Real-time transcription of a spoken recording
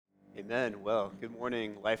Amen. Well, good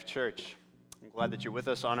morning, Life Church. I'm glad that you're with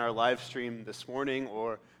us on our live stream this morning,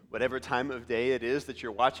 or whatever time of day it is that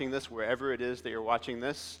you're watching this, wherever it is that you're watching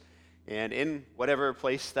this. And in whatever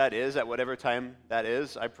place that is, at whatever time that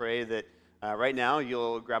is, I pray that right now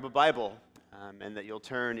you'll grab a Bible and that you'll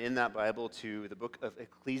turn in that Bible to the book of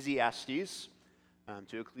Ecclesiastes,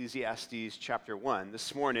 to Ecclesiastes chapter 1.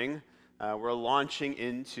 This morning, we're launching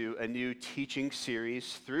into a new teaching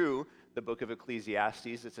series through the book of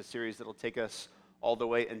Ecclesiastes. It's a series that'll take us all the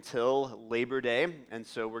way until Labor Day, and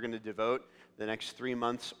so we're going to devote the next 3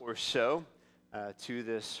 months or so to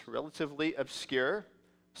this relatively obscure,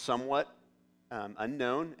 somewhat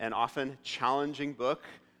unknown, and often challenging book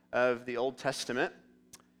of the Old Testament.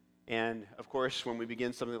 And of course, when we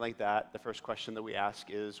begin something like that, the first question that we ask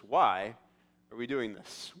is, why are we doing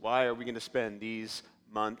this? Why are we going to spend these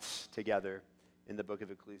months together in the book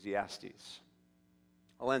of Ecclesiastes?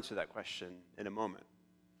 I'll answer that question in a moment.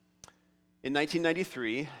 In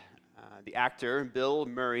 1993, the actor Bill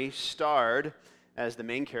Murray starred as the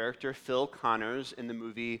main character, Phil Connors, in the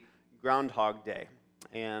movie Groundhog Day.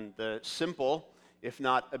 And the simple, if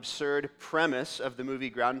not absurd, premise of the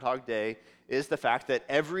movie Groundhog Day is the fact that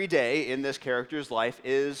every day in this character's life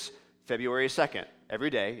is February 2nd.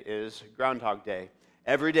 Every day is Groundhog Day.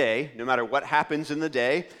 Every day, no matter what happens in the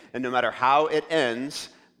day, and no matter how it ends,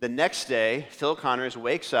 the next day, Phil Connors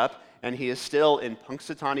wakes up and he is still in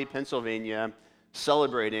Punxsutawney, Pennsylvania,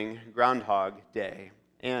 celebrating Groundhog Day.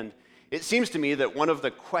 And it seems to me that one of the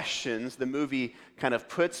questions the movie kind of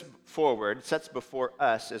puts forward, sets before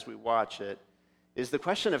us as we watch it, is the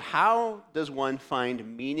question of how does one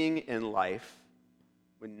find meaning in life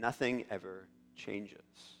when nothing ever changes?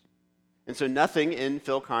 And so nothing in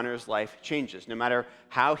Phil Connors' life changes. No matter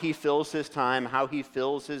how he fills his time, how he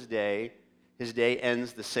fills his day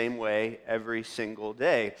ends the same way every single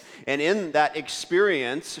day. And in that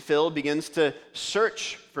experience, Phil begins to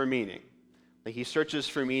search for meaning. He searches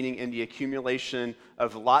for meaning in the accumulation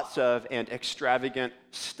of lots of and extravagant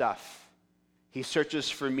stuff. He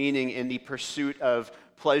searches for meaning in the pursuit of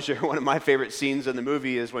pleasure. One of my favorite scenes in the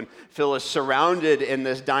movie is when Phil is surrounded in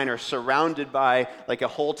this diner, surrounded by like a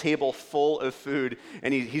whole table full of food,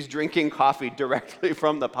 and he's drinking coffee directly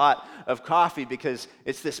from the pot of coffee because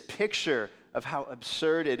it's this picture of how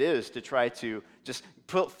absurd it is to try to just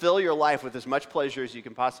fill your life with as much pleasure as you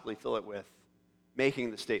can possibly fill it with,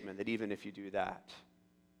 making the statement that even if you do that,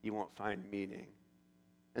 you won't find meaning.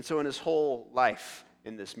 And so in his whole life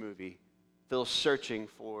in this movie, Phil's searching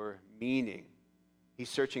for meaning. He's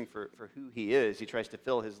searching for who he is. He tries to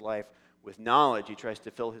fill his life with knowledge. He tries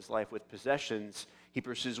to fill his life with possessions. He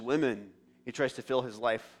pursues women. He tries to fill his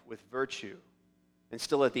life with virtue. And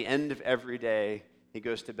still at the end of every day, he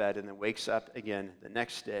goes to bed and then wakes up again the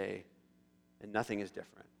next day, and nothing is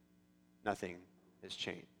different. Nothing has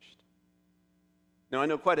changed. Now, I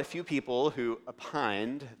know quite a few people who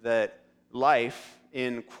opined that life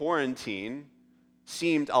in quarantine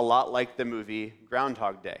seemed a lot like the movie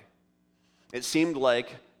Groundhog Day. It seemed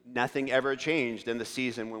like nothing ever changed in the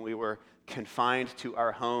season when we were confined to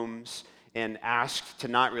our homes and asked to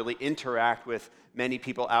not really interact with many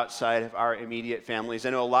people outside of our immediate families. I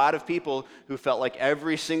know a lot of people who felt like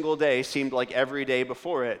every single day seemed like every day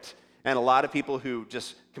before it, and a lot of people who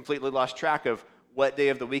just completely lost track of what day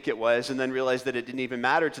of the week it was and then realized that it didn't even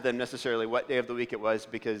matter to them necessarily what day of the week it was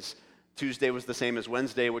because Tuesday was the same as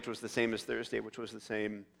Wednesday, which was the same as Thursday, which was the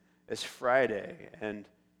same as Friday. And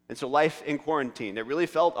so life in quarantine, it really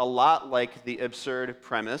felt a lot like the absurd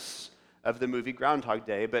premise of the movie Groundhog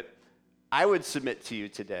Day, but I would submit to you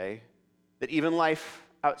today that even life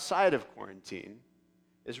outside of quarantine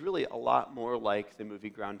is really a lot more like the movie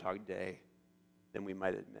Groundhog Day than we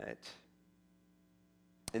might admit.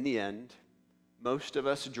 In the end, most of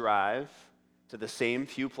us drive to the same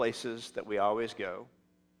few places that we always go.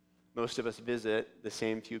 Most of us visit the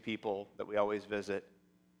same few people that we always visit.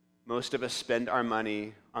 Most of us spend our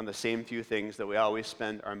money on the same few things that we always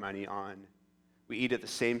spend our money on. We eat at the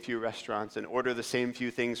same few restaurants and order the same few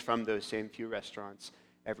things from those same few restaurants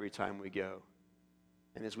every time we go.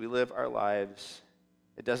 And as we live our lives,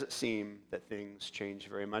 it doesn't seem that things change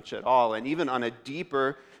very much at all. And even on a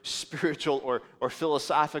deeper spiritual or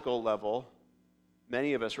philosophical level,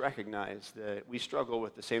 many of us recognize that we struggle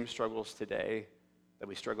with the same struggles today that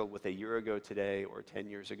we struggled with a year ago today or 10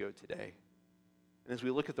 years ago today. And as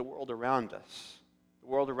we look at the world around us, the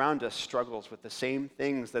world around us struggles with the same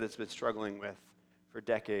things that it's been struggling with for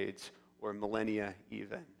decades or millennia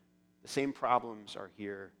even. The same problems are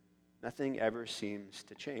here. Nothing ever seems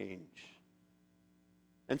to change.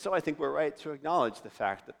 And so I think we're right to acknowledge the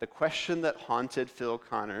fact that the question that haunted Phil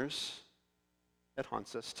Connors, it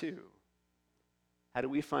haunts us too. How do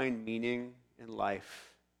we find meaning in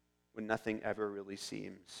life when nothing ever really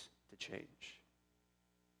seems to change?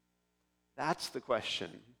 That's the question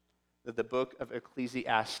that the book of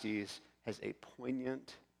Ecclesiastes has a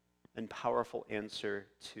poignant and powerful answer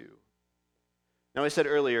to. Now, I said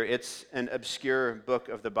earlier, it's an obscure book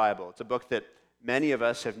of the Bible. It's a book that many of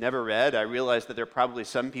us have never read. I realize that there are probably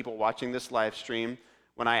some people watching this live stream.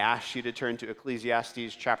 When I asked you to turn to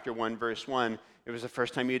Ecclesiastes chapter 1, verse 1, it was the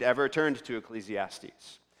first time you'd ever turned to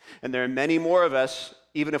Ecclesiastes. And there are many more of us,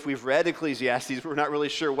 even if we've read Ecclesiastes, we're not really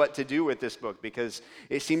sure what to do with this book because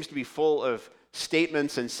it seems to be full of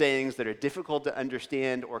statements and sayings that are difficult to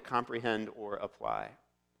understand or comprehend or apply.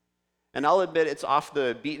 And I'll admit it's off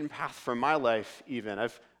the beaten path for my life even.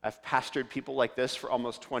 I've pastored people like this for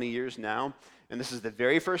almost 20 years now, and this is the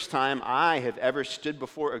very first time I have ever stood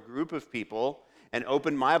before a group of people and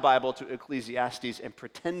opened my Bible to Ecclesiastes and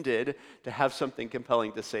pretended to have something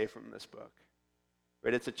compelling to say from this book.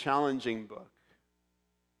 Right? It's a challenging book,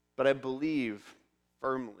 but I believe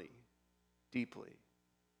firmly, deeply,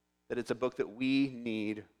 that it's a book that we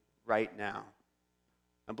need right now.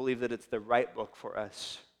 I believe that it's the right book for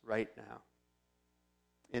us right now.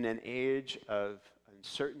 In an age of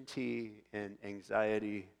uncertainty and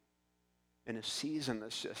anxiety, in a season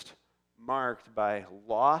that's just marked by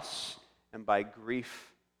loss and by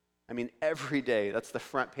grief. I mean, every day, that's the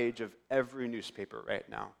front page of every newspaper right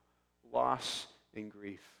now. Loss and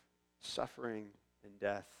grief, suffering and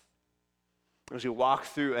death. As we walk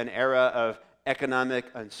through an era of economic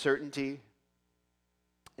uncertainty,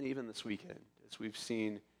 and even this weekend, as we've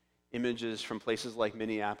seen images from places like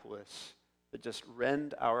Minneapolis that just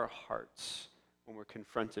rend our hearts when we're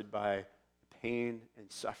confronted by the pain and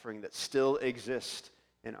suffering that still exist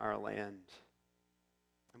in our land.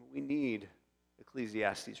 And we need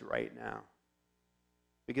Ecclesiastes right now.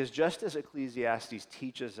 Because just as Ecclesiastes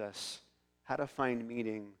teaches us how to find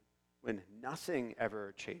meaning when nothing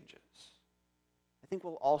ever changes, I think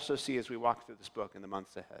we'll also see as we walk through this book in the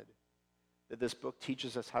months ahead that this book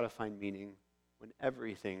teaches us how to find meaning when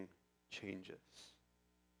everything changes.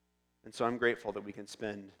 And so I'm grateful that we can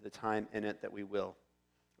spend the time in it that we will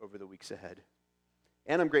over the weeks ahead.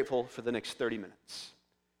 And I'm grateful for the next 30 minutes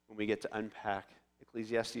when we get to unpack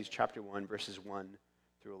Ecclesiastes chapter 1, verses 1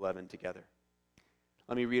 through 11 together.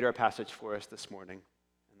 Let me read our passage for us this morning,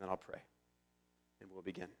 and then I'll pray, and we'll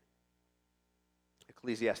begin.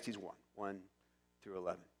 Ecclesiastes 1 through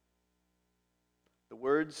 11. The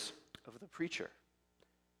words of the preacher,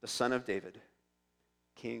 the son of David,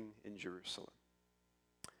 king in Jerusalem.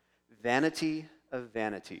 Vanity of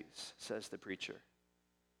vanities, says the preacher.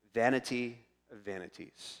 Vanity of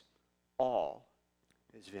vanities. All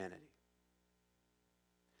is vanity.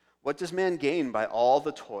 What does man gain by all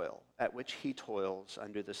the toil at which he toils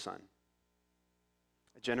under the sun?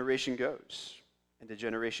 A generation goes, and a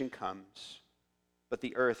generation comes, but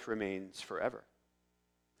the earth remains forever.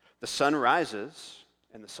 The sun rises,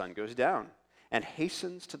 and the sun goes down, and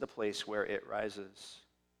hastens to the place where it rises.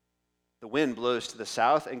 The wind blows to the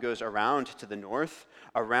south and goes around to the north.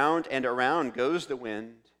 Around and around goes the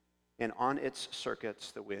wind, and on its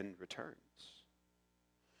circuits the wind returns.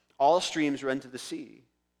 All streams run to the sea,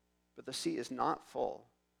 but the sea is not full.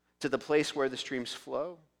 To the place where the streams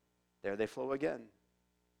flow, there they flow again.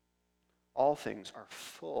 All things are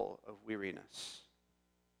full of weariness.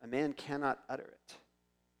 A man cannot utter it.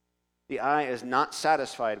 The eye is not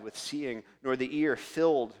satisfied with seeing, nor the ear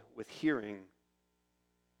filled with hearing.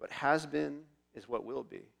 What has been is what will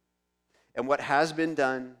be, and what has been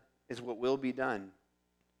done is what will be done.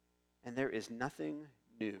 And there is nothing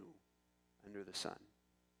new under the sun.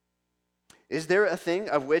 Is there a thing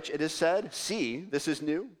of which it is said, "See, this is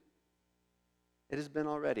new"? It has been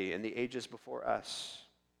already in the ages before us.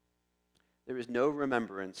 There is no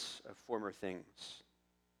remembrance of former things,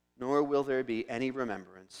 nor will there be any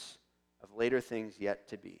remembrance of later things yet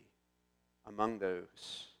to be among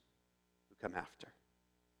those who come after.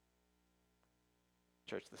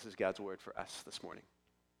 Church, this is God's word for us this morning.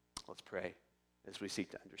 Let's pray as we seek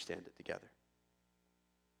to understand it together.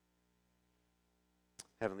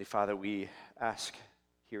 Heavenly Father, we ask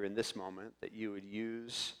here in this moment that you would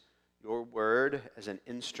use your word as an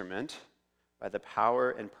instrument by the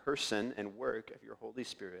power and person and work of your Holy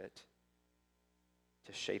Spirit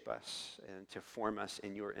to shape us and to form us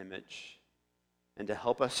in your image and to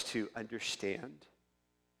help us to understand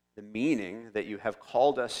the meaning that you have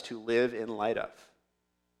called us to live in light of.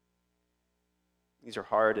 These are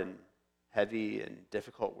hard and heavy and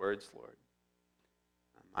difficult words, Lord.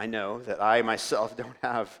 I know that I myself don't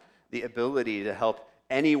have the ability to help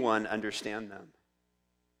anyone understand them.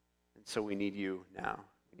 And so we need you now.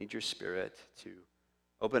 We need your Spirit to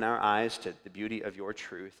Open our eyes to the beauty of your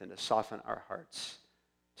truth and to soften our hearts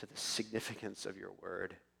to the significance of your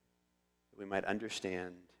word, that we might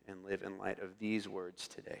understand and live in light of these words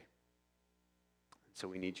today. And so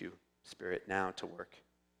we need you, Spirit, now to work.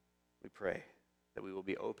 We pray that we will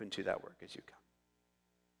be open to that work as you come.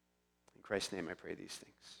 In Christ's name I pray these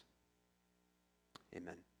things.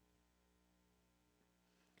 Amen.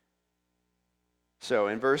 So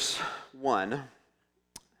in verse 1,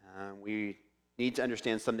 we need to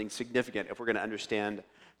understand something significant if we're going to understand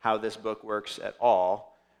how this book works at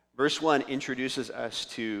all. Verse 1 introduces us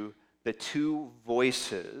to the two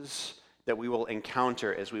voices that we will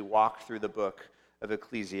encounter as we walk through the book of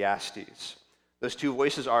Ecclesiastes. Those two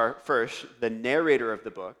voices are, first, the narrator of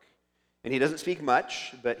the book, and he doesn't speak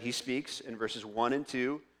much, but he speaks in verses 1 and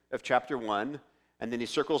 2 of chapter 1, and then he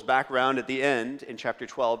circles back around at the end in chapter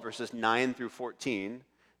 12, verses 9 through 14.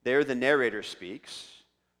 There the narrator speaks,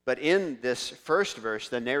 but in this first verse,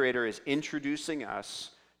 the narrator is introducing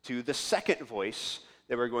us to the second voice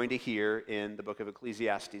that we're going to hear in the book of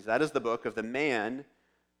Ecclesiastes. That is the book of the man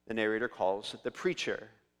the narrator calls the preacher,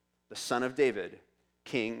 the son of David,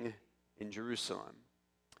 king in Jerusalem.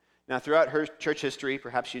 Now, throughout her church history,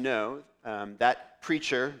 perhaps you know, that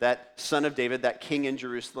preacher, that son of David, that king in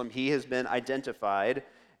Jerusalem, he has been identified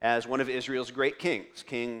as one of Israel's great kings,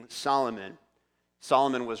 King Solomon.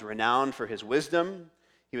 Solomon was renowned for his wisdom.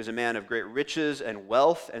 He was a man of great riches and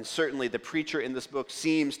wealth, and certainly the preacher in this book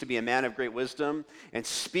seems to be a man of great wisdom and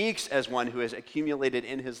speaks as one who has accumulated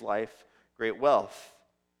in his life great wealth.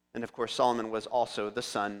 And of course, Solomon was also the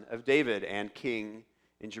son of David and king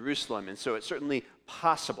in Jerusalem. And so it's certainly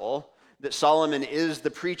possible that Solomon is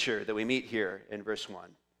the preacher that we meet here in verse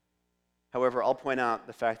 1. However, I'll point out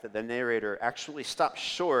the fact that the narrator actually stops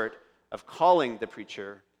short of calling the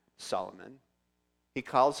preacher Solomon. He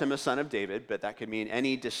calls him a son of David, but that could mean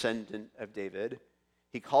any descendant of David.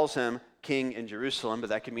 He calls him king in Jerusalem,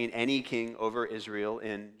 but that could mean any king over Israel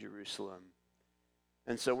in Jerusalem.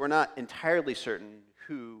 And so we're not entirely certain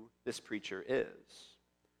who this preacher is.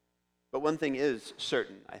 But one thing is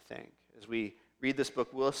certain, I think. As we read this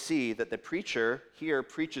book, we'll see that the preacher here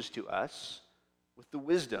preaches to us with the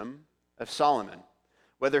wisdom of Solomon.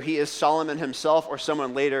 Whether he is Solomon himself or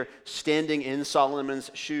someone later standing in Solomon's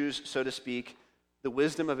shoes, so to speak, the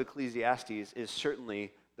wisdom of Ecclesiastes is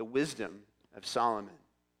certainly the wisdom of Solomon.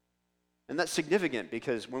 And that's significant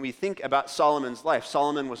because when we think about Solomon's life,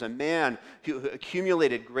 Solomon was a man who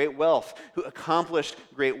accumulated great wealth, who accomplished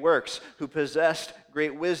great works, who possessed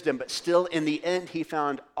great wisdom, but still in the end he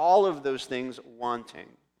found all of those things wanting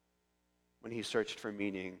when he searched for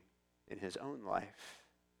meaning in his own life.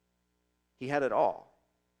 He had it all: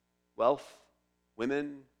 wealth,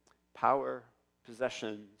 women, power,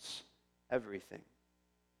 possessions, everything.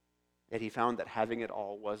 Yet he found that having it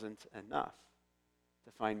all wasn't enough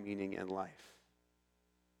to find meaning in life.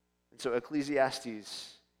 And so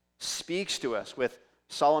Ecclesiastes speaks to us with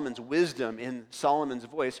Solomon's wisdom in Solomon's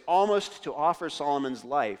voice, almost to offer Solomon's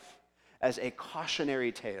life as a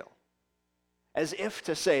cautionary tale, as if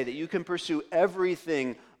to say that you can pursue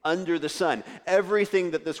everything under the sun,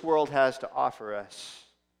 everything that this world has to offer us.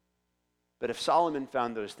 But if Solomon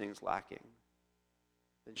found those things lacking,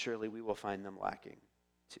 then surely we will find them lacking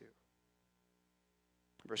too.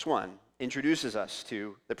 Verse 1 introduces us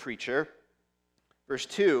to the preacher. Verse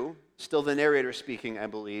 2, still the narrator speaking, I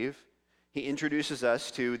believe, he introduces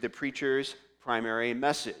us to the preacher's primary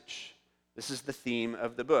message. This is the theme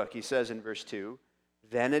of the book. He says in verse 2,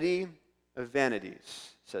 "Vanity of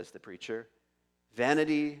vanities," says the preacher.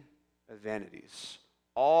 "Vanity of vanities.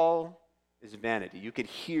 All is vanity." You could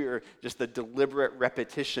hear just the deliberate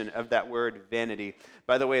repetition of that word vanity.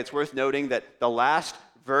 By the way, it's worth noting that the last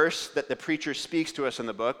verse that the preacher speaks to us in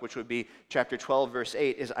the book, which would be chapter 12, verse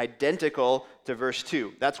 8, is identical to verse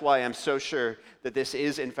 2. That's why I'm so sure that this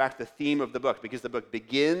is, in fact, the theme of the book, because the book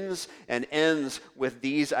begins and ends with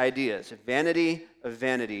these ideas. Vanity of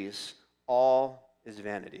vanities, all is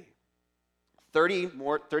vanity.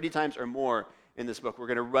 30 times or more in this book, we're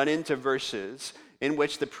going to run into verses in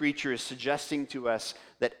which the preacher is suggesting to us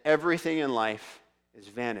that everything in life is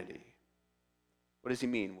vanity. What does he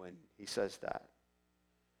mean when he says that?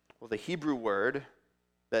 Well, the Hebrew word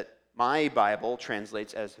that my Bible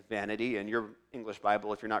translates as vanity, and your English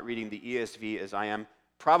Bible, if you're not reading the ESV as I am,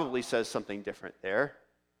 probably says something different there.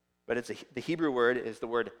 But the Hebrew word is the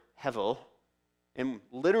word hevel, and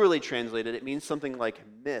literally translated, it means something like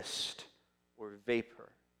mist or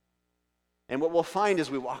vapor. And what we'll find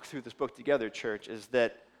as we walk through this book together, church, is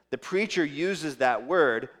that the preacher uses that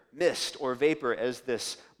word, mist or vapor, as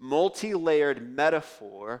this multi-layered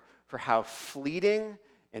metaphor for how fleeting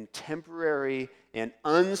and temporary and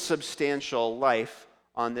unsubstantial life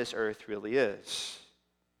on this earth really is.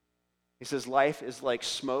 He says, life is like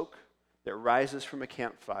smoke that rises from a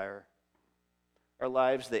campfire. Our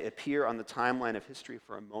lives, they appear on the timeline of history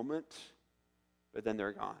for a moment, but then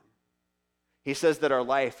they're gone. He says that our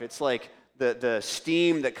life, it's like the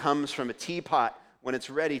steam that comes from a teapot when it's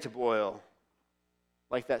ready to boil.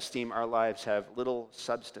 Like that steam, our lives have little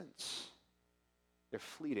substance. They're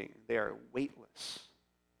fleeting. They are weightless.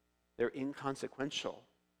 They're inconsequential,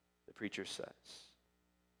 the preacher says.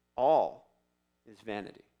 All is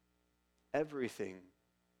vanity. Everything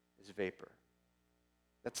is vapor.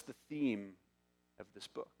 That's the theme of this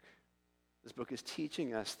book. This book is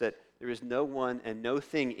teaching us that there is no one and no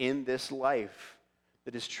thing in this life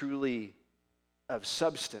that is truly of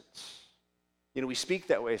substance. You know, we speak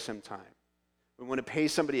that way sometimes. We want to pay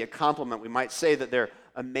somebody a compliment. We might say that they're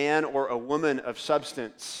a man or a woman of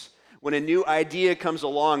substance. When a new idea comes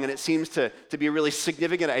along and it seems to be a really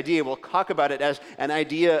significant idea, we'll talk about it as an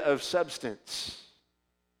idea of substance.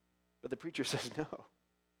 But the preacher says no.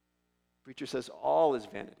 The preacher says all is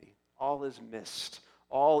vanity, all is mist,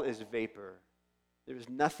 all is vapor. There is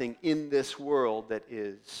nothing in this world that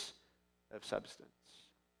is of substance.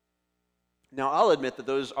 Now, I'll admit that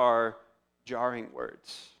those are jarring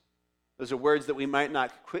words. Those are words that we might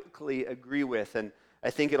not quickly agree with, and I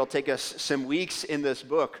think it'll take us some weeks in this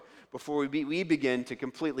book before we begin to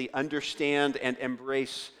completely understand and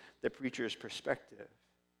embrace the preacher's perspective.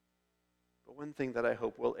 But one thing that I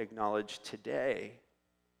hope we'll acknowledge today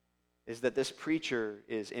is that this preacher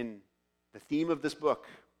is, in the theme of this book,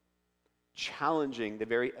 challenging the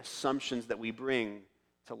very assumptions that we bring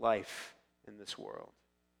to life in this world.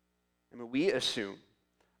 I mean, we assume,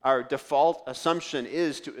 our default assumption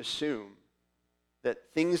is to assume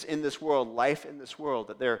that things in this world, life in this world,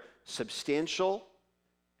 that they're substantial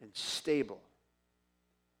and stable.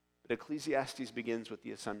 But Ecclesiastes begins with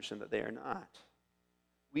the assumption that they are not.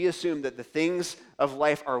 We assume that the things of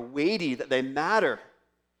life are weighty, that they matter.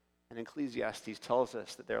 And Ecclesiastes tells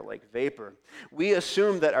us that they're like vapor. We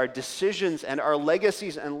assume that our decisions and our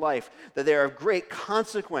legacies in life, that they are of great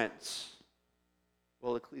consequence.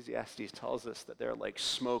 Well, Ecclesiastes tells us that they're like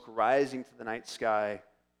smoke rising to the night sky,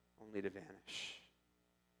 only to vanish.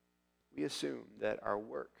 We assume that our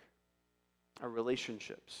work, our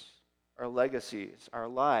relationships, our legacies, our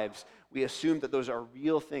lives, we assume that those are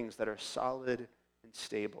real things that are solid and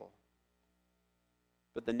stable.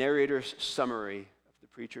 But the narrator's summary of the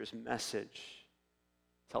preacher's message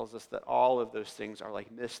tells us that all of those things are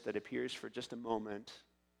like mist that appears for just a moment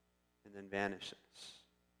and then vanishes.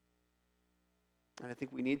 And I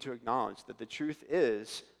think we need to acknowledge that the truth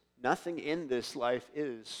is nothing in this life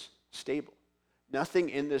is stable. Nothing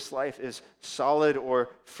in this life is solid or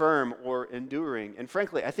firm or enduring. And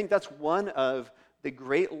frankly, I think that's one of the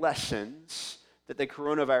great lessons that the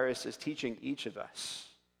coronavirus is teaching each of us.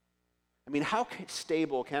 I mean, how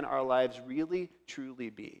stable can our lives really, truly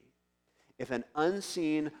be if an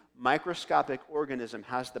unseen, microscopic organism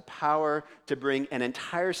has the power to bring an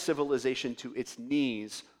entire civilization to its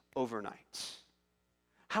knees overnight?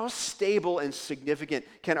 How stable and significant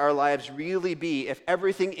can our lives really be if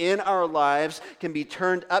everything in our lives can be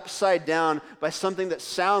turned upside down by something that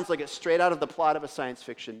sounds like it's straight out of the plot of a science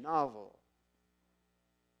fiction novel?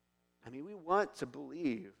 I mean, we want to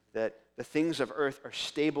believe that the things of earth are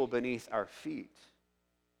stable beneath our feet.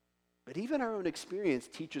 But even our own experience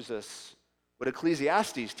teaches us what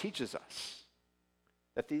Ecclesiastes teaches us,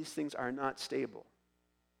 that these things are not stable.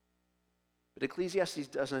 But Ecclesiastes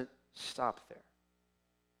doesn't stop there.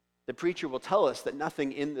 The preacher will tell us that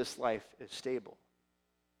nothing in this life is stable.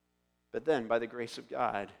 But then, by the grace of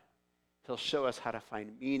God, he'll show us how to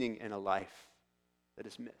find meaning in a life that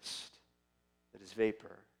is mist, that is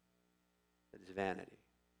vapor, that is vanity.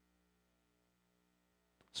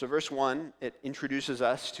 So verse 1, it introduces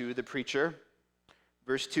us to the preacher.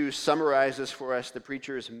 Verse 2 summarizes for us the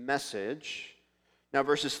preacher's message. Now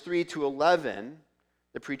verses 3 to 11,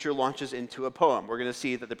 the preacher launches into a poem. We're going to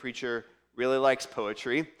see that the preacher really likes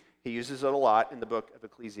poetry. He uses it a lot in the book of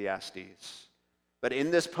Ecclesiastes. But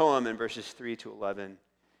in this poem, in verses 3 to 11,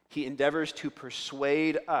 he endeavors to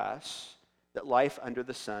persuade us that life under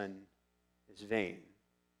the sun is vain.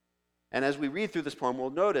 And as we read through this poem,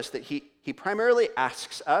 we'll notice that he primarily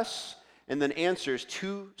asks us and then answers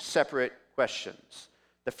two separate questions.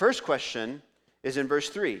 The first question is in verse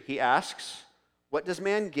 3. He asks, what does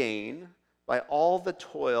man gain by all the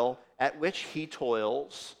toil at which he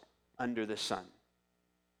toils under the sun?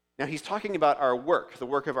 Now, he's talking about our work, the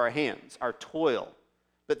work of our hands, our toil.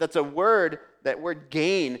 But that's a word, that word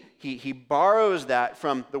gain, he borrows that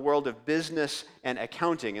from the world of business and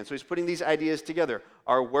accounting. And so he's putting these ideas together,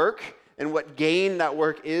 our work and what gain that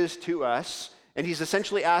work is to us. And he's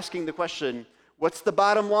essentially asking the question, what's the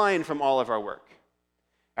bottom line from all of our work?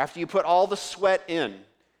 After you put all the sweat in,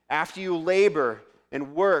 after you labor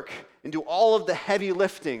and work and do all of the heavy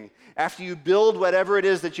lifting, after you build whatever it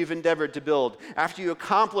is that you've endeavored to build, after you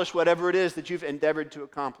accomplish whatever it is that you've endeavored to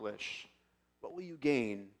accomplish, what will you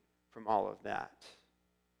gain from all of that?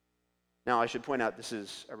 Now, I should point out this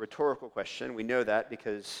is a rhetorical question. We know that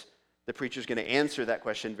because the preacher's going to answer that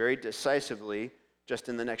question very decisively just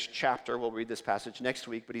in the next chapter. We'll read this passage next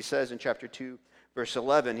week, but he says in chapter 2, verse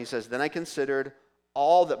 11, he says, "Then I considered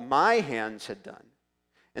all that my hands had done,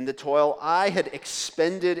 and the toil I had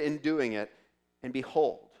expended in doing it, and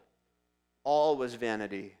behold, all was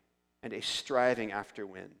vanity and a striving after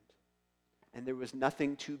wind, and there was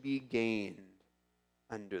nothing to be gained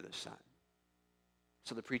under the sun."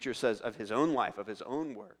 So the preacher says of his own life, of his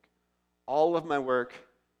own work, all of my work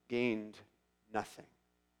gained nothing,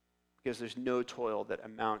 because there's no toil that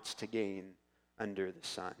amounts to gain under the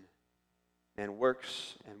sun. Man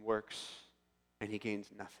works and works, and he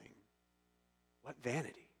gains nothing. What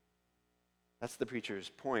vanity. That's the preacher's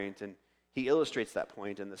point, and he illustrates that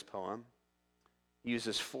point in this poem. He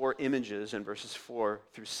uses 4 images in verses 4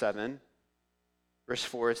 through 7. Verse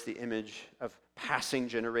 4 is the image of passing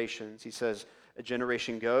generations. He says, "A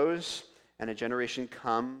generation goes and a generation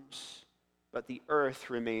comes, but the earth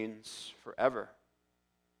remains forever."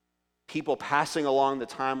 People passing along the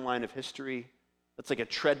timeline of history, that's like a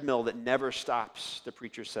treadmill that never stops, the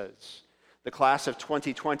preacher says. The class of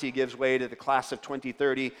 2020 gives way to the class of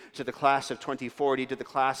 2030, to the class of 2040, to the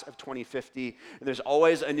class of 2050. And there's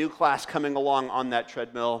always a new class coming along on that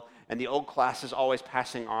treadmill, and the old class is always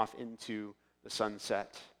passing off into the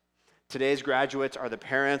sunset. Today's graduates are the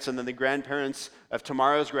parents and then the grandparents of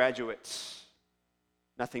tomorrow's graduates.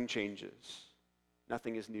 Nothing changes.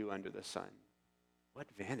 Nothing is new under the sun.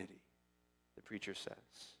 What vanity, the preacher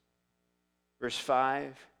says. Verse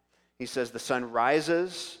 5, he says, "The sun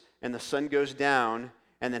rises and the sun goes down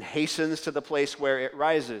and then hastens to the place where it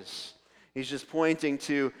rises." He's just pointing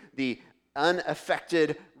to the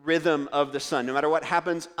unaffected rhythm of the sun. No matter what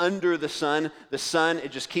happens under the sun, it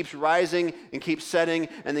just keeps rising and keeps setting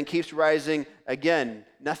and then keeps rising again.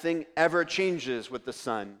 Nothing ever changes with the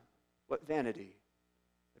sun. What vanity,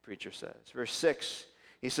 the preacher says. Verse 6,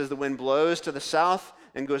 he says, "The wind blows to the south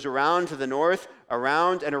and goes around to the north.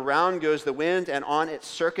 Around and around goes the wind, and on its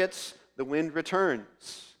circuits the wind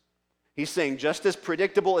returns." He's saying just as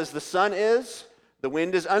predictable as the sun is, the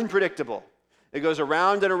wind is unpredictable. It goes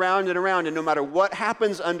around and around and around, and no matter what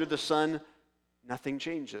happens under the sun, nothing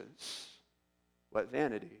changes. What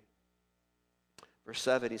vanity. Verse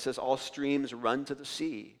 7, he says, "All streams run to the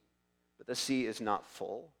sea, but the sea is not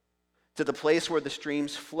full. To the place where the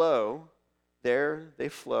streams flow, there they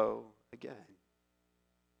flow again."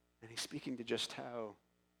 And he's speaking to just how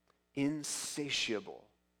insatiable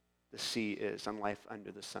the sea is and life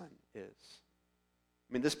under the sun is.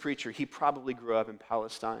 I mean, this preacher, he probably grew up in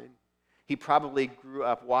Palestine. He probably grew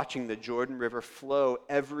up watching the Jordan River flow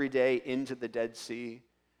every day into the Dead Sea.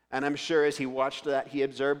 And I'm sure as he watched that, he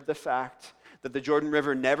observed the fact that the Jordan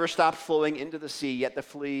River never stopped flowing into the sea, yet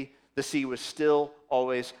the sea was still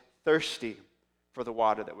always thirsty for the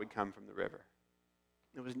water that would come from the river.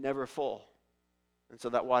 It was never full. And so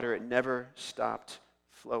that water, it never stopped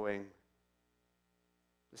flowing.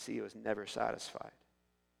 The sea was never satisfied.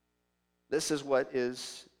 This is what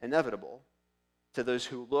is inevitable to those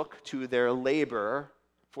who look to their labor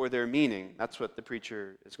for their meaning. That's what the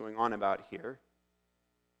preacher is going on about here.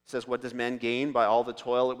 He says, "What does man gain by all the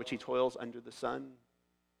toil at which he toils under the sun?"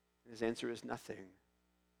 And his answer is nothing,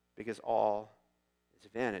 because all is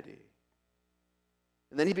vanity.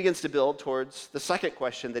 And then he begins to build towards the second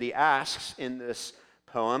question that he asks in this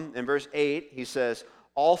poem. In verse 8, he says,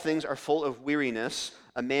 "All things are full of weariness.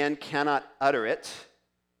 A man cannot utter it."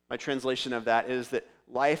 My translation of that is that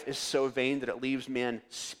life is so vain that it leaves man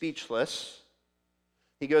speechless.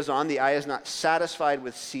 He goes on, "The eye is not satisfied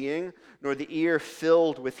with seeing, nor the ear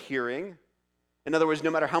filled with hearing." In other words,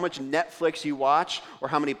 no matter how much Netflix you watch or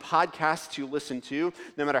how many podcasts you listen to,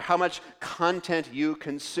 no matter how much content you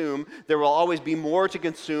consume, there will always be more to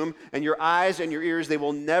consume, and your eyes and your ears, they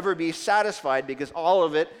will never be satisfied because all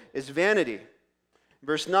of it is vanity.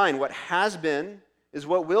 Verse 9, "What has been is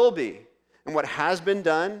what will be, and what has been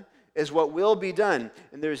done is what will be done,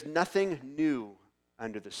 and there is nothing new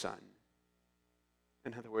under the sun."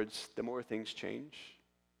 In other words, the more things change,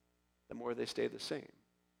 the more they stay the same,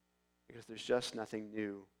 because there's just nothing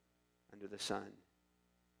new under the sun.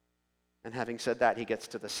 And having said that, he gets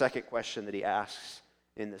to the second question that he asks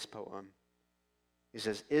in this poem. He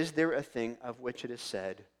says, "Is there a thing of which it is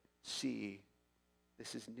said, 'See,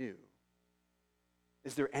 this is new'?"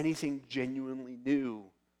 Is there anything genuinely new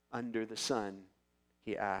under the sun?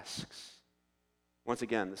 He asks. Once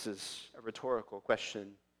again, this is a rhetorical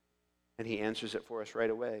question, and he answers it for us right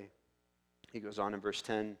away. He goes on in verse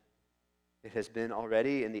 10, "It has been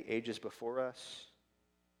already in the ages before us.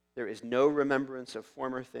 There is no remembrance of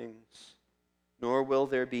former things, nor will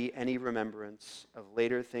there be any remembrance of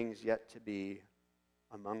later things yet to be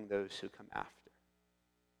among those who come after."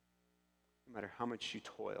 No matter how much you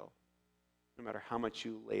toil, no matter how much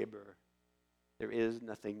you labor, there is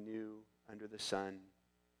nothing new under the sun.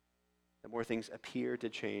 The more things appear to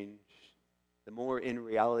change, the more in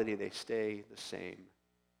reality they stay the same.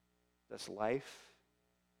 Thus life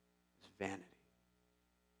is vanity.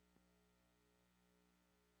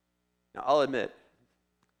 Now, I'll admit,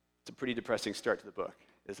 it's a pretty depressing start to the book,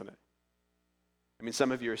 isn't it? I mean,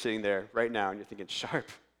 some of you are sitting there right now and you're thinking, Sharp,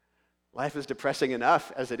 life is depressing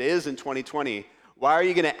enough as it is in 2020. Why are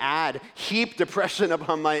you going to heap depression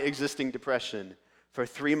upon my existing depression for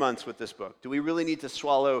 3 months with this book? Do we really need to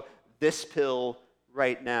swallow this pill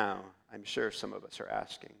right now? I'm sure some of us are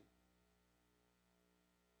asking.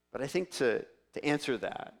 But I think to answer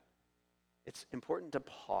that, it's important to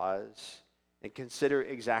pause and consider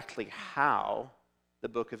exactly how the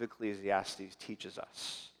book of Ecclesiastes teaches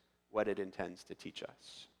us what it intends to teach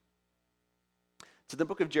us. It's in the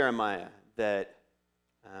book of Jeremiah that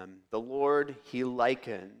the Lord, he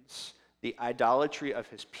likens the idolatry of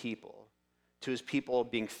his people to his people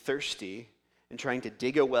being thirsty and trying to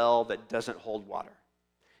dig a well that doesn't hold water.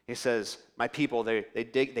 He says, my people, they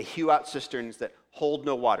hew out cisterns that hold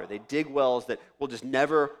no water. They dig wells that will just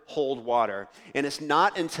never hold water. And it's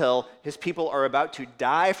not until his people are about to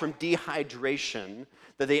die from dehydration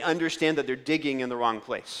that they understand that they're digging in the wrong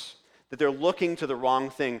place, that they're looking to the wrong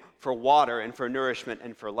thing for water and for nourishment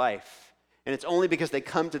and for life. And it's only because they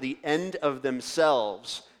come to the end of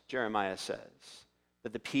themselves, Jeremiah says,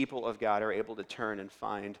 that the people of God are able to turn and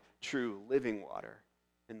find true living water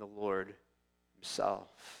in the Lord himself.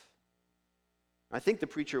 I think the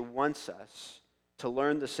preacher wants us to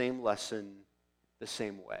learn the same lesson the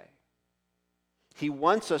same way. He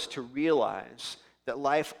wants us to realize that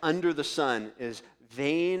life under the sun is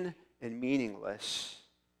vain and meaningless,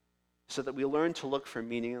 so that we learn to look for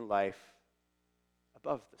meaning in life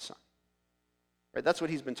above the sun. Right? That's what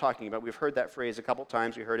he's been talking about. We've heard that phrase a couple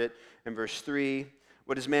times. We heard it in verse 3.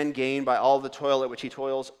 What does man gain by all the toil at which he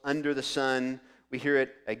toils under the sun? We hear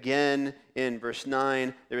it again in verse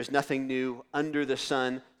 9. There is nothing new under the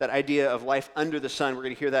sun. That idea of life under the sun, we're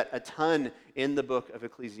going to hear that a ton in the book of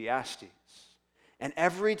Ecclesiastes. And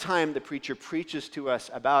every time the preacher preaches to us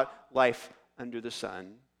about life under the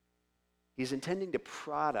sun, he's intending to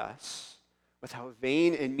prod us with how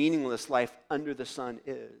vain and meaningless life under the sun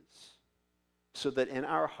is, so that in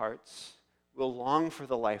our hearts we'll long for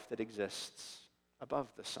the life that exists above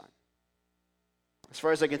the sun. As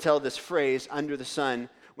far as I can tell, this phrase, under the sun,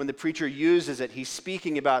 when the preacher uses it, he's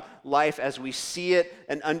speaking about life as we see it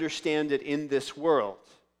and understand it in this world.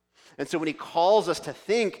 And so when he calls us to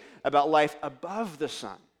think about life above the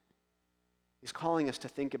sun, he's calling us to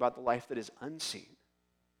think about the life that is unseen,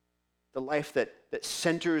 the life that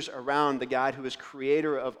centers around the God who is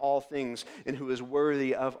creator of all things and who is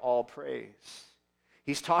worthy of all praise.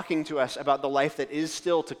 He's talking to us about the life that is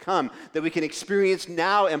still to come, that we can experience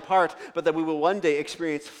now in part, but that we will one day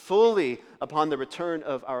experience fully upon the return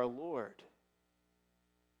of our Lord.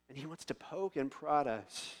 And he wants to poke and prod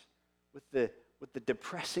us with the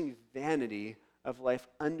depressing vanity of life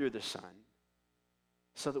under the sun,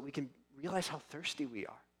 so that we can realize how thirsty we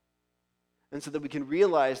are. And so that we can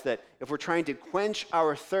realize that if we're trying to quench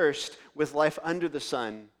our thirst with life under the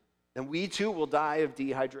sun, then we too will die of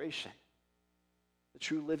dehydration. The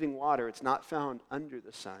true living water, it's not found under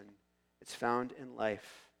the sun. It's found in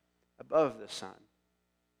life above the sun,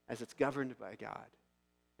 as it's governed by God,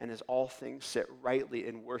 and as all things sit rightly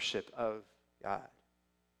in worship of God.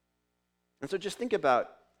 And so just think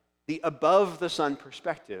about the above the sun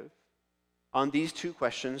perspective on these two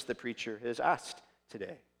questions the preacher has asked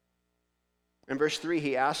today. In verse 3,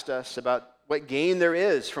 he asked us about what gain there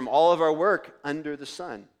is from all of our work under the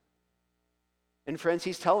sun. And friends,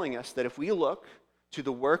 he's telling us that if we look to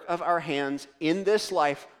the work of our hands in this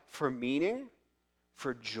life for meaning,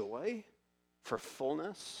 for joy, for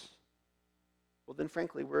fullness, well then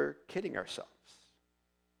frankly, we're kidding ourselves.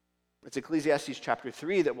 It's Ecclesiastes chapter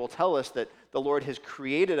 3 that will tell us that the Lord has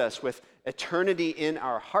created us with eternity in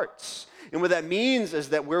our hearts. And what that means is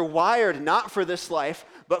that we're wired not for this life,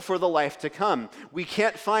 but for the life to come. We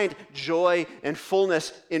can't find joy and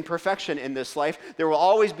fullness in perfection in this life. There will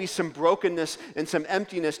always be some brokenness and some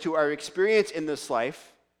emptiness to our experience in this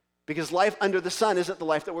life, because life under the sun isn't the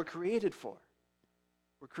life that we're created for.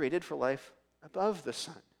 We're created for life above the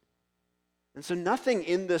sun. And so nothing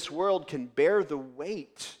in this world can bear the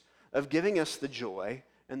weight of giving us the joy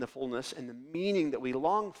and the fullness and the meaning that we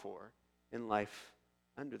long for in life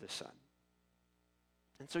under the sun.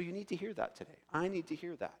 And so you need to hear that today. I need to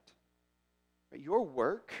hear that. Your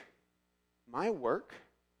work, my work,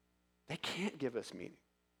 they can't give us meaning.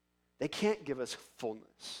 They can't give us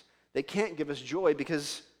fullness. They can't give us joy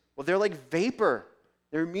because, well, they're like vapor.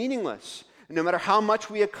 They're meaningless. And no matter how much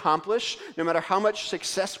we accomplish, no matter how much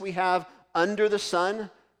success we have under the sun,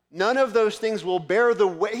 none of those things will bear the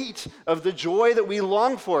weight of the joy that we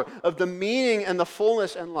long for, of the meaning and the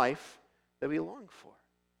fullness and life that we long for.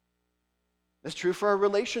 That's true for our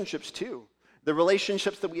relationships too. The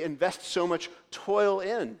relationships that we invest so much toil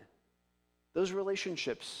in, those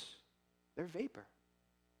relationships, they're vapor.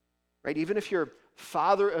 Right? Even if you're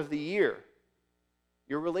father of the year,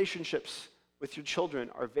 your relationships with your children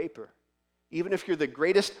are vapor. Even if you're the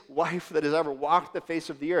greatest wife that has ever walked the face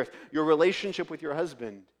of the earth, your relationship with your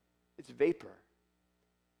husband, it's vapor.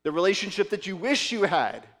 The relationship that you wish you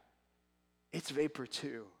had, it's vapor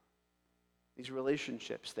too. These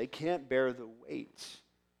relationships, they can't bear the weight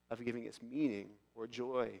of giving us meaning or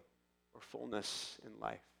joy or fullness in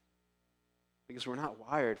life. Because we're not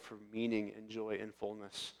wired for meaning and joy and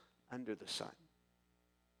fullness under the sun.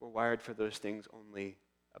 We're wired for those things only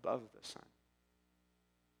above the sun.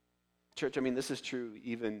 Church, this is true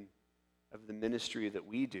even of the ministry that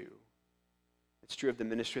we do. It's true of the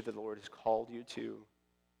ministry that the Lord has called you to.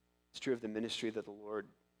 It's true of the ministry that the Lord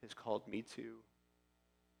has called me to.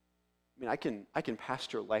 I can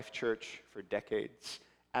pastor Life Church for decades,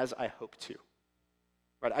 as I hope to.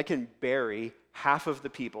 Right? I can bury half of the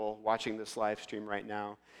people watching this live stream right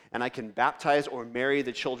now, and I can baptize or marry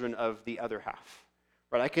the children of the other half.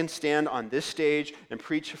 Right? I can stand on this stage and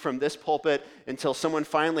preach from this pulpit until someone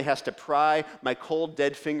finally has to pry my cold,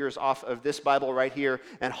 dead fingers off of this Bible right here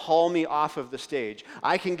and haul me off of the stage.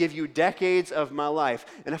 I can give you decades of my life,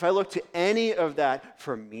 and if I look to any of that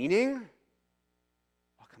for meaning,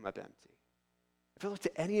 I'll come up empty. If I look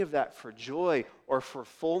to any of that for joy or for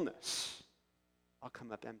fullness, I'll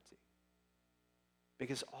come up empty.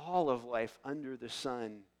 Because all of life under the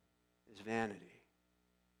sun is vanity.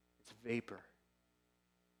 It's vapor.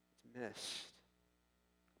 It's mist.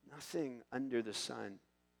 Nothing under the sun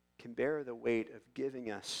can bear the weight of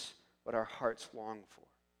giving us what our hearts long for.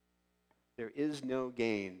 There is no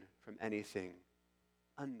gain from anything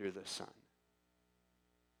under the sun.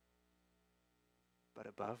 But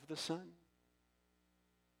above the sun?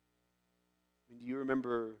 Do you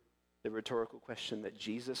remember the rhetorical question that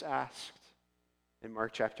Jesus asked in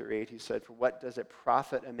Mark chapter 8? He said, "For what does it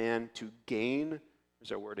profit a man to gain,"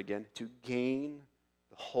 there's our word again, to gain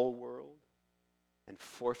the whole world and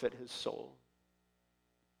forfeit his soul?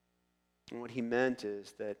 And what he meant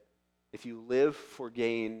is that if you live for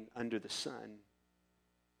gain under the sun,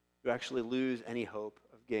 you actually lose any hope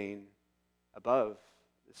of gain above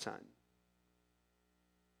the sun.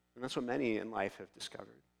 And that's what many in life have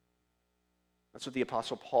discovered. That's what the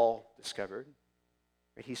Apostle Paul discovered.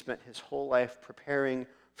 He spent his whole life preparing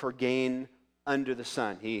for gain under the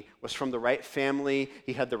sun. He was from the right family.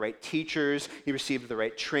 He had the right teachers. He received the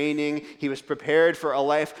right training. He was prepared for a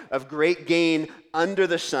life of great gain under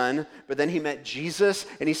the sun. But then he met Jesus,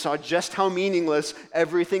 and he saw just how meaningless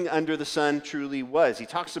everything under the sun truly was. He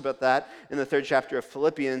talks about that in the 3rd chapter of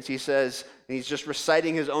Philippians. He says, and he's just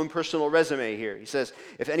reciting his own personal resume here. He says,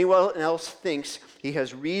 "If anyone else thinks he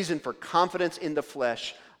has reason for confidence in the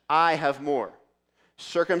flesh, I have more.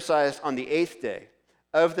 Circumcised on the 8th day,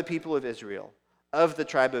 of the people of Israel, of the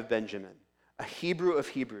tribe of Benjamin, a Hebrew of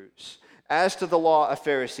Hebrews, as to the law, a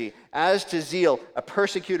Pharisee, as to zeal, a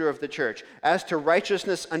persecutor of the church, as to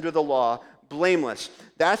righteousness under the law, blameless."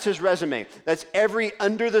 That's his resume. That's every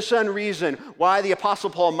under the sun reason why the Apostle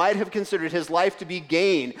Paul might have considered his life to be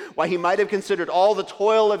gain, why he might have considered all the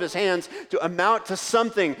toil of his hands to amount to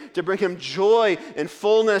something to bring him joy and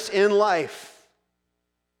fullness in life.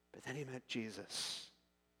 But then he met Jesus.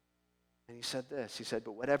 And he said this, he said,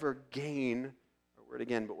 "But whatever gain," or word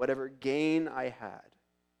again, "but whatever gain I had,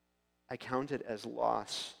 I counted as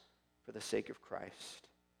loss for the sake of Christ.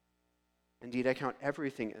 Indeed, I count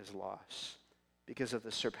everything as loss because of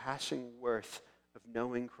the surpassing worth of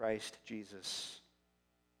knowing Christ Jesus,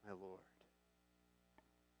 my Lord."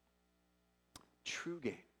 True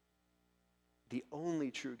gain, the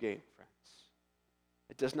only true gain, friends.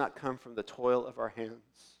 It does not come from the toil of our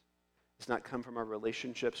hands. Does not come from our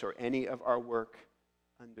relationships or any of our work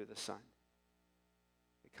under the sun.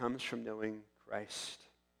 It comes from knowing Christ.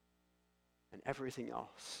 And everything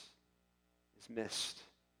else is mist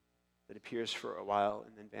that appears for a while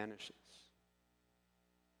and then vanishes.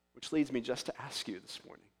 Which leads me just to ask you this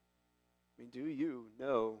morning, do you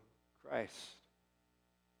know Christ?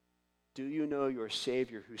 Do you know your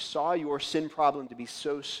Savior who saw your sin problem to be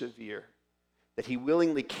so severe that he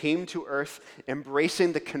willingly came to earth,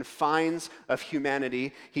 embracing the confines of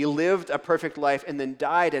humanity? He lived a perfect life and then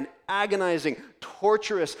died an agonizing,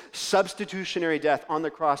 torturous, substitutionary death on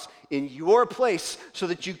the cross in your place so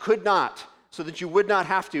that you could not, so that you would not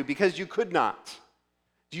have to, because you could not.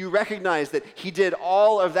 Do you recognize that he did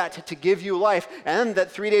all of that to give you life, and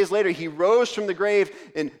that 3 days later he rose from the grave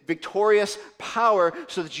in victorious power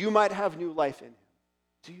so that you might have new life in him?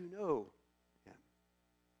 Do you know him?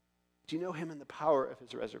 Do you know him in the power of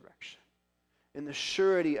his resurrection, in the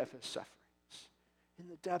surety of his sufferings, in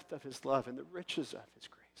the depth of his love, in the riches of his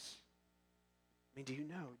grace? Do you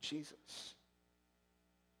know Jesus?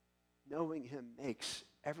 Knowing him makes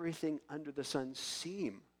everything under the sun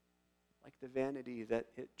seem like the vanity that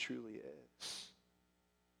it truly is.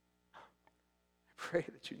 I pray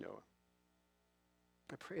that you know him.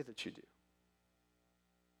 I pray that you do.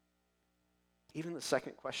 Even the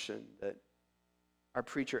second question that our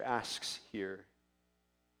preacher asks here,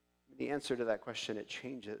 the answer to that question, it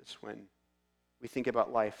changes when we think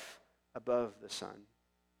about life above the sun.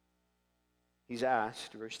 He's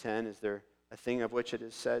asked, verse 10, is there a thing of which it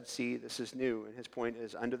is said, see, this is new? And his point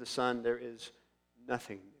is, under the sun there is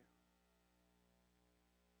nothing new.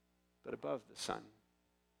 But above the sun,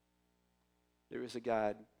 there is a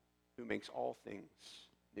God who makes all things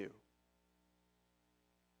new.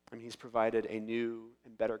 And he's provided a new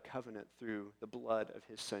and better covenant through the blood of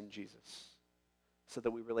his son Jesus, so that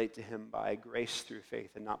we relate to him by grace through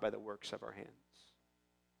faith and not by the works of our hands.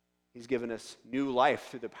 He's given us new life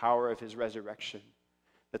through the power of his resurrection.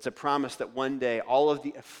 That's a promise that one day all of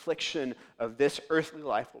the affliction of this earthly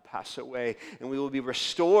life will pass away, and we will be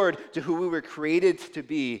restored to who we were created to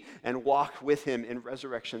be and walk with him in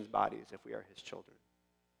resurrection's bodies if we are his children.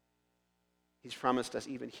 He's promised us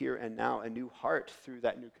even here and now a new heart through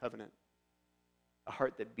that new covenant, a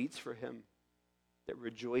heart that beats for him, that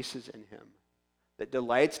rejoices in him, that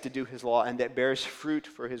delights to do his law, and that bears fruit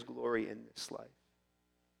for his glory in this life.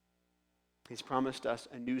 He's promised us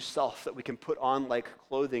a new self that we can put on like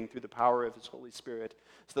clothing through the power of his Holy Spirit,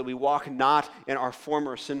 so that we walk not in our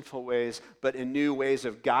former sinful ways, but in new ways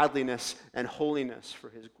of godliness and holiness for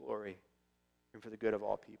his glory and for the good of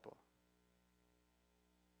all people.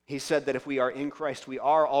 He said that if we are in Christ, we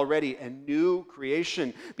are already a new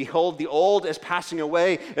creation. Behold, the old is passing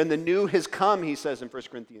away, and the new has come, he says in 1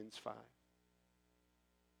 Corinthians 5.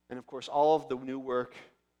 And of course, all of the new work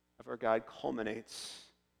of our God culminates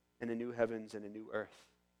in a new heavens and a new earth,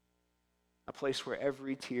 a place where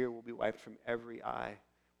every tear will be wiped from every eye,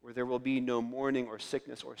 where there will be no mourning or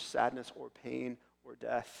sickness or sadness or pain or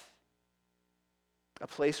death, a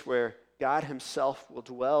place where God himself will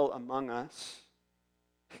dwell among us.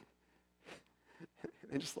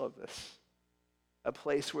 I just love this. A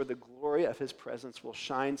place where the glory of his presence will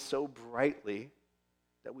shine so brightly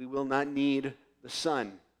that we will not need the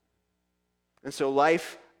sun. And so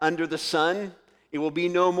life under the sun, it will be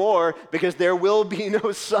no more, because there will be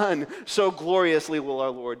no sun. So gloriously will our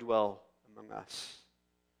Lord dwell among us.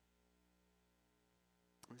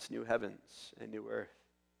 It's new heavens and new earth.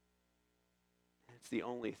 It's the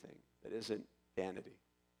only thing that isn't vanity.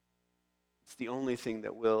 It's the only thing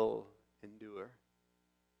that will endure.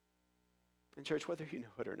 And church, whether you know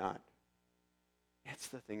it or not, it's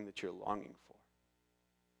the thing that you're longing for.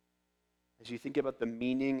 As you think about the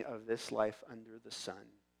meaning of this life under the sun,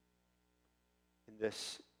 in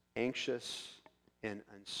this anxious and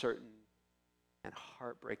uncertain and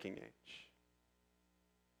heartbreaking age,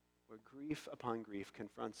 where grief upon grief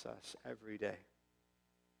confronts us every day,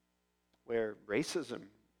 where racism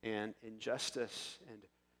and injustice and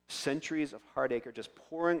centuries of heartache are just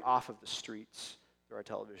pouring off of the streets through our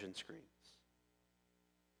television screens,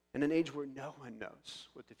 in an age where no one knows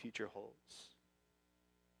what the future holds.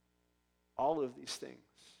 All of these things,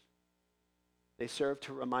 they serve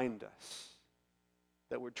to remind us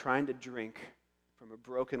that we're trying to drink from a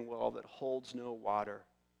broken well that holds no water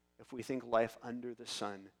if we think life under the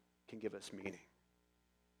sun can give us meaning.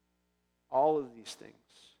 All of these things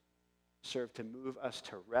serve to move us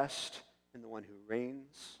to rest in the one who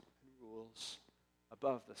reigns and rules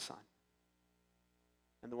above the sun,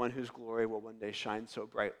 and the one whose glory will one day shine so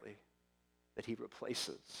brightly that he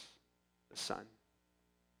replaces the sun.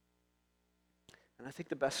 And I think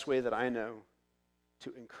the best way that I know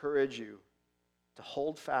to encourage you to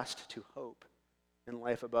hold fast to hope in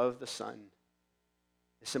life above the sun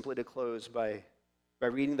is simply to close by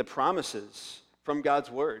reading the promises from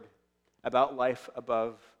God's word about life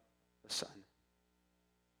above the sun.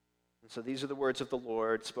 And So these are the words of the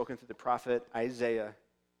Lord spoken through the prophet Isaiah,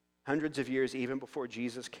 hundreds of years even before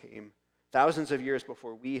Jesus came, thousands of years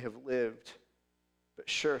before we have lived, but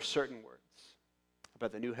sure, certain words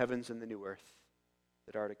about the new heavens and the new earth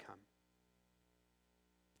that are to come.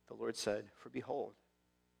 The Lord said, "For behold,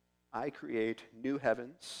 I create new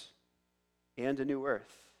heavens and a new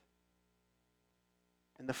earth,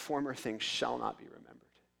 and the former things shall not be remembered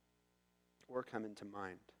or come into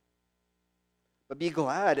mind. But be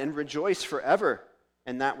glad and rejoice forever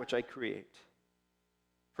in that which I create.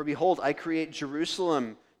 For behold, I create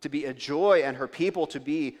Jerusalem to be a joy and her people to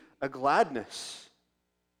be a gladness.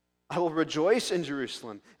 I will rejoice in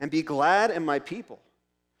Jerusalem and be glad in my people.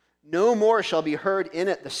 No more shall be heard in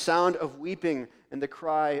it the sound of weeping and the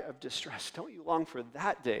cry of distress." Don't you long for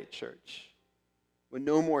that day, church, when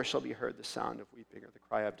no more shall be heard the sound of weeping or the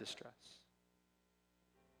cry of distress?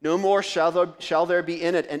 No more shall there be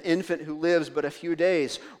in it an infant who lives but a few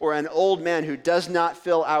days, or an old man who does not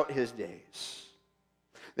fill out his days.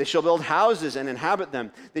 They shall build houses and inhabit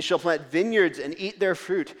them. They shall plant vineyards and eat their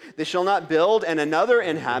fruit. They shall not build and another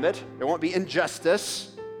inhabit. There won't be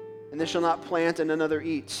injustice. And they shall not plant and another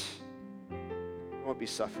eat. There won't be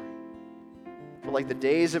suffering. For like the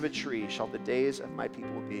days of a tree shall the days of my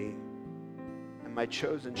people be, and my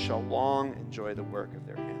chosen shall long enjoy the work of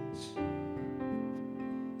their hands.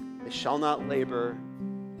 They shall not labor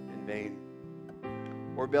in vain,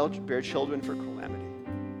 or bear children for calamity.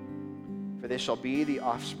 For they shall be the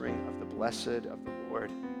offspring of the blessed of the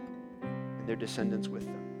Lord, and their descendants with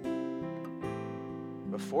them.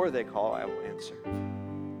 Before they call, I will answer.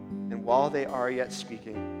 And while they are yet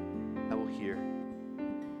speaking, I will hear.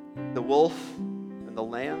 The wolf and the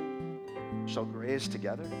lamb shall graze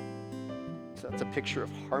together. So that's a picture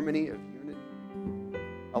of harmony, of unity.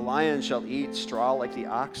 A lion shall eat straw like the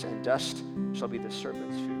ox, and dust shall be the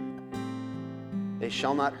serpent's food. They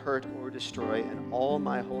shall not hurt or destroy in all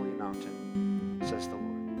my holy mountain, says the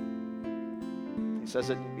Lord. He says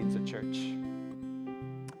it, he means the church.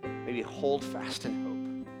 Maybe hold fast in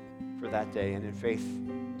hope for that day and in faith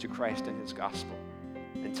to Christ and his gospel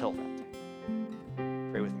until that day.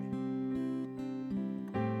 Pray with me.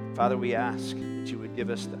 Father, we ask that you would give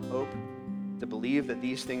us the hope to believe that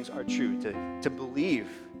these things are true, to believe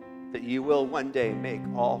that you will one day make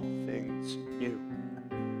all things new.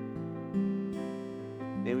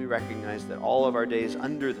 May we recognize that all of our days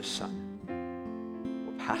under the sun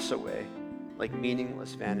will pass away like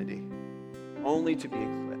meaningless vanity, only to be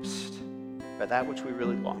eclipsed by that which we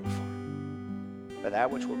really long for, by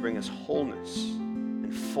that which will bring us wholeness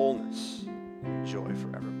and fullness and joy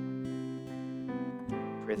forevermore.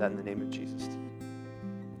 Pray that in the name of Jesus.